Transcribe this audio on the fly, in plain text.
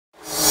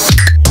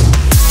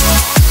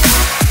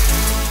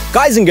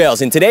Guys and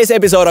girls, in today's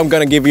episode I'm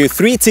gonna give you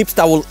 3 tips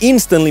that will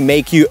instantly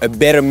make you a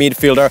better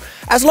midfielder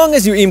as long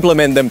as you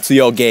implement them to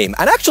your game.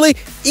 And actually,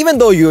 even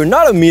though you're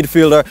not a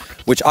midfielder,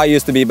 which I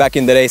used to be back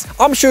in the days,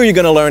 I'm sure you're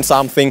gonna learn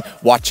something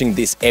watching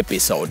this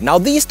episode. Now,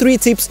 these 3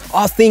 tips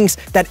are things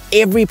that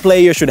every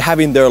player should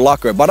have in their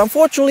locker, but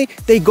unfortunately,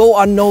 they go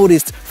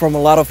unnoticed from a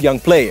lot of young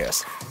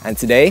players. And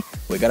today,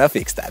 we're gonna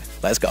fix that.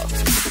 Let's go.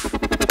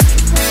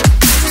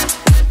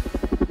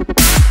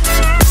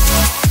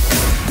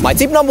 My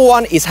tip number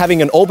 1 is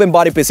having an open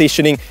body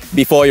positioning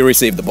before you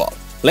receive the ball.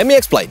 Let me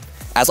explain.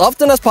 As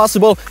often as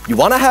possible, you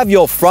want to have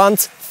your front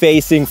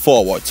facing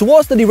forward,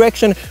 towards the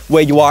direction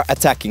where you are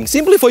attacking,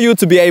 simply for you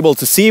to be able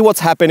to see what's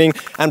happening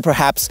and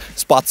perhaps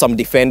spot some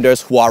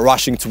defenders who are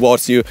rushing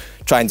towards you,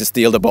 trying to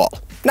steal the ball.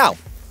 Now,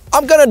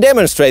 I'm gonna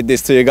demonstrate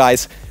this to you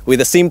guys with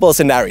a simple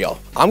scenario.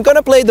 I'm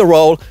gonna play the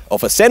role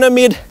of a center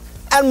mid,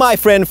 and my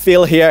friend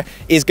Phil here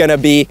is gonna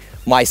be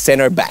my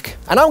center back.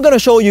 And I'm gonna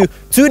show you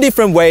 2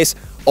 different ways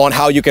on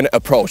how you can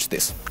approach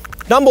this.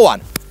 Number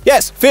 1,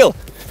 yes, Phil.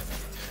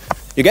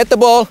 You get the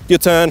ball, you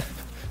turn,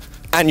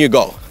 and you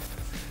go.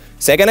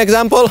 Second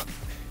example,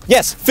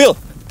 yes, Phil.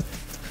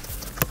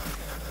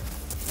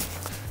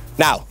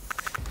 Now,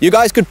 you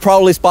guys could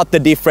probably spot the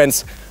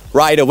difference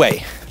right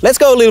away. Let's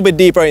go a little bit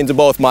deeper into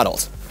both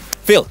models.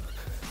 Phil.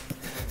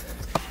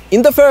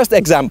 In the first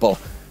example,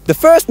 the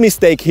first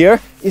mistake here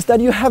is that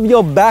you have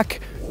your back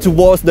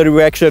towards the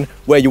direction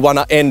where you want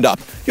to end up.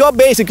 You are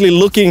basically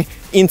looking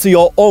into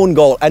your own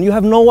goal and you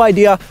have no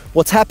idea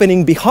what's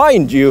happening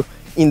behind you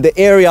in the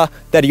area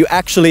that you're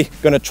actually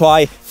gonna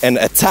try and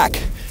attack.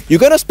 You're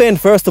gonna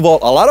spend, first of all,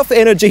 a lot of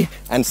energy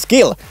and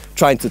skill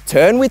trying to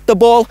turn with the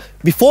ball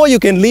before you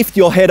can lift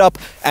your head up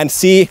and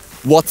see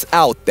what's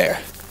out there.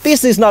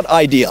 This is not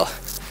ideal.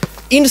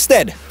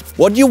 Instead,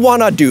 what you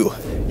wanna do,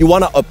 you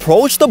wanna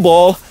approach the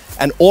ball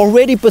and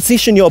already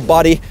position your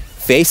body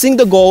facing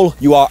the goal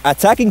you are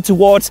attacking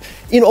towards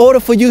in order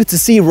for you to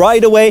see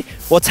right away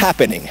what's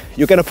happening.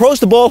 You can approach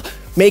the ball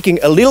making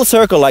a little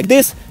circle like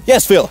this.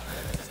 Yes, Phil.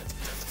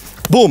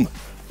 Boom.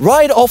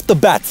 Right off the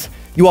bat,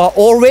 you are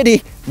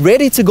already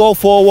ready to go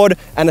forward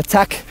and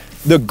attack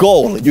the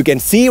goal. You can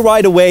see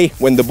right away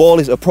when the ball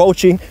is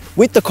approaching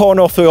with the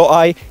corner of your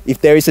eye if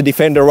there is a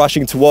defender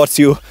rushing towards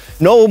you.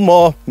 No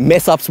more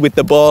mess-ups with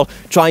the ball,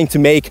 trying to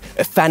make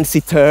a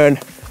fancy turn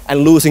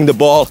and losing the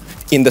ball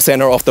in the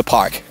center of the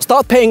park.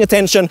 Start paying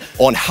attention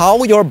on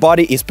how your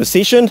body is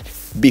positioned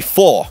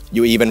before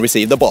you even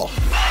receive the ball.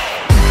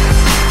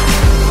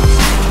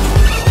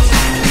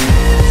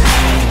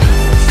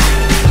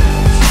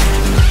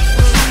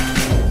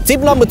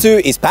 Tip number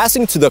 2 is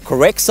passing to the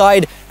correct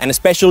side and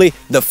especially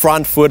the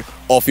front foot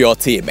of your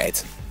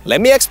teammate.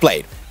 Let me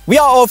explain. We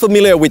are all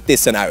familiar with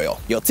this scenario.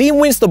 Your team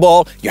wins the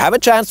ball, you have a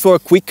chance for a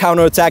quick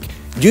counter-attack.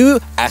 You,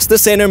 as the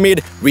center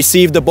mid,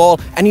 receive the ball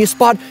and you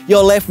spot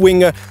your left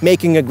winger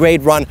making a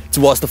great run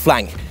towards the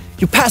flank.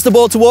 You pass the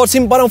ball towards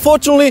him, but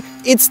unfortunately,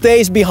 it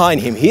stays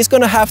behind him. He's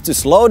gonna have to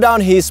slow down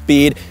his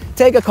speed,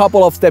 take a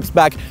couple of steps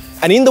back,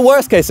 and in the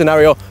worst case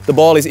scenario, the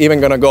ball is even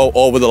gonna go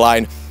over the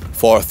line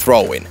for a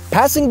throw-in.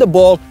 Passing the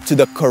ball to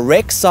the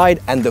correct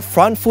side and the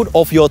front foot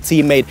of your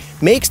teammate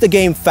makes the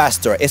game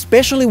faster,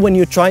 especially when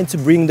you're trying to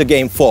bring the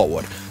game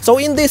forward. So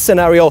in this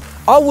scenario,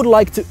 I would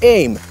like to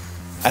aim,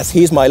 as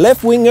he's my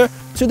left winger,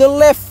 to the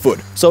left foot,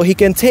 so he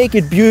can take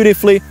it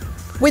beautifully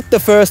with the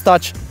first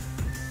touch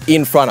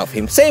in front of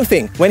him. Same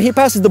thing, when he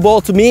passes the ball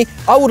to me,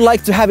 I would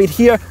like to have it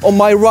here on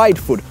my right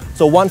foot.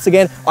 So once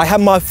again, I have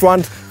my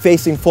front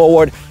facing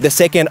forward the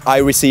second I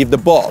receive the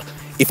ball.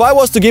 If I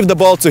was to give the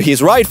ball to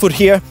his right foot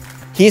here,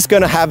 he's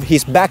gonna have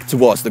his back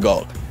towards the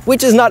goal,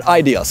 which is not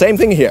ideal. Same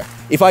thing here.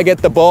 If I get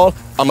the ball,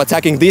 I'm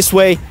attacking this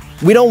way.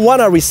 We don't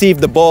wanna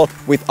receive the ball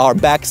with our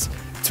backs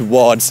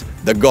towards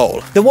the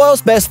goal. The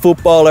world's best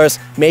footballers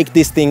make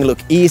this thing look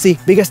easy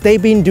because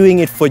they've been doing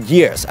it for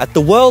years at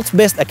the world's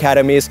best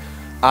academies,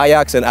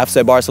 Ajax and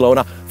FC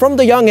Barcelona. From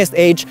the youngest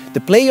age,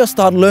 the players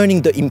start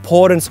learning the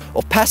importance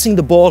of passing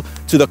the ball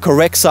to the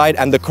correct side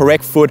and the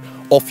correct foot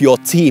of your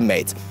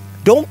teammate.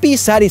 Don't be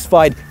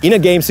satisfied in a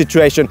game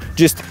situation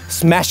just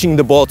smashing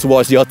the ball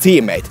towards your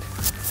teammate.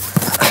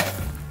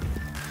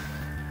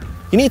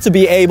 You need to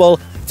be able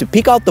to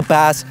pick out the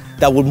pass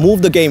that will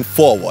move the game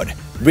forward.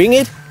 Bring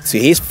it to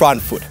his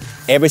front foot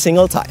every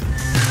single time.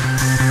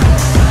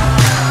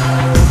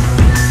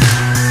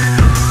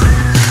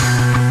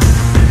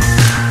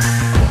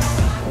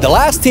 The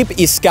last tip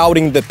is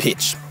scouting the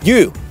pitch.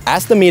 You,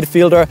 as the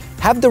midfielder,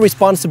 have the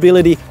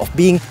responsibility of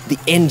being the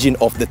engine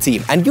of the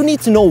team, and you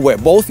need to know where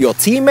both your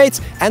teammates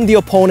and the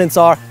opponents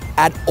are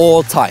at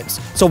all times.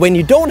 So when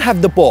you don't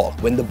have the ball,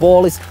 when the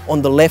ball is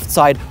on the left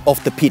side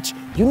of the pitch,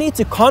 you need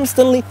to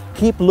constantly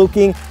keep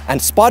looking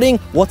and spotting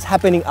what's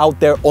happening out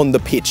there on the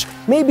pitch.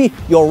 Maybe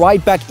your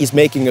right back is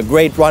making a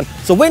great run,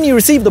 so when you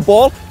receive the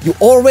ball, you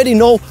already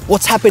know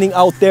what's happening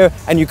out there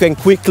and you can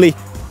quickly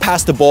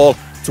pass the ball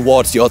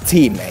towards your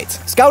teammates.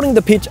 Scouting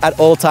the pitch at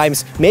all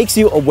times makes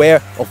you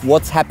aware of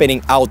what's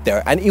happening out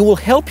there, and it will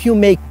help you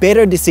make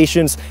better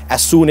decisions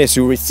as soon as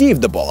you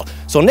receive the ball.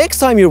 So next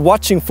time you're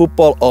watching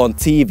football on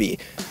TV,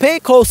 pay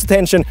close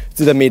attention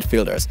to the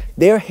midfielders.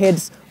 Their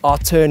heads are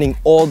turning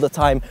all the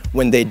time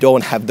when they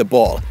don't have the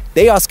ball.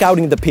 They are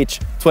scouting the pitch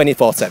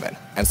 24/7,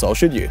 and so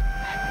should you.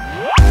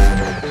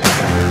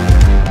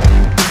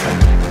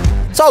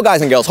 So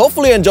guys and girls,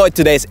 hopefully you enjoyed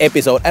today's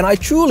episode, and I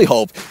truly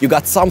hope you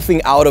got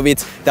something out of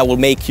it that will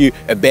make you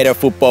a better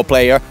football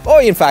player,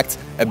 or in fact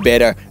a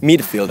better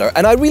midfielder.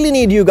 And I really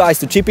need you guys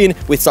to chip in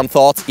with some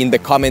thoughts in the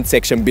comment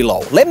section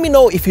below. Let me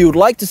know if you would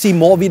like to see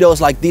more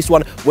videos like this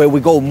one where we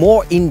go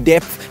more in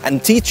depth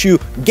and teach you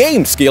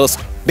game skills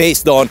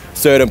based on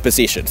certain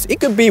positions. It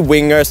could be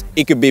wingers,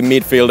 it could be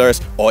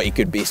midfielders, or it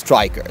could be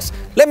strikers.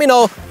 Let me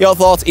know your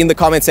thoughts in the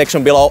comment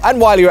section below, and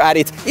while you're at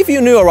it, if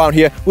you're new around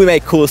here, we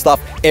make cool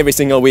stuff every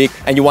single week,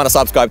 and you want to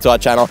subscribe to our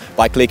channel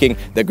by clicking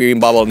the green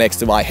bubble next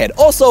to my head.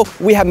 Also,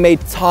 we have made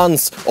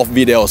tons of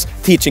videos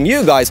teaching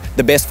you guys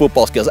the best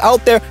football skills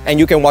out there, and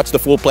you can watch the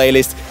full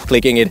playlist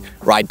clicking it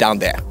right down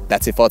there.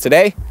 That's it for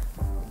today.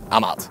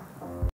 I'm out.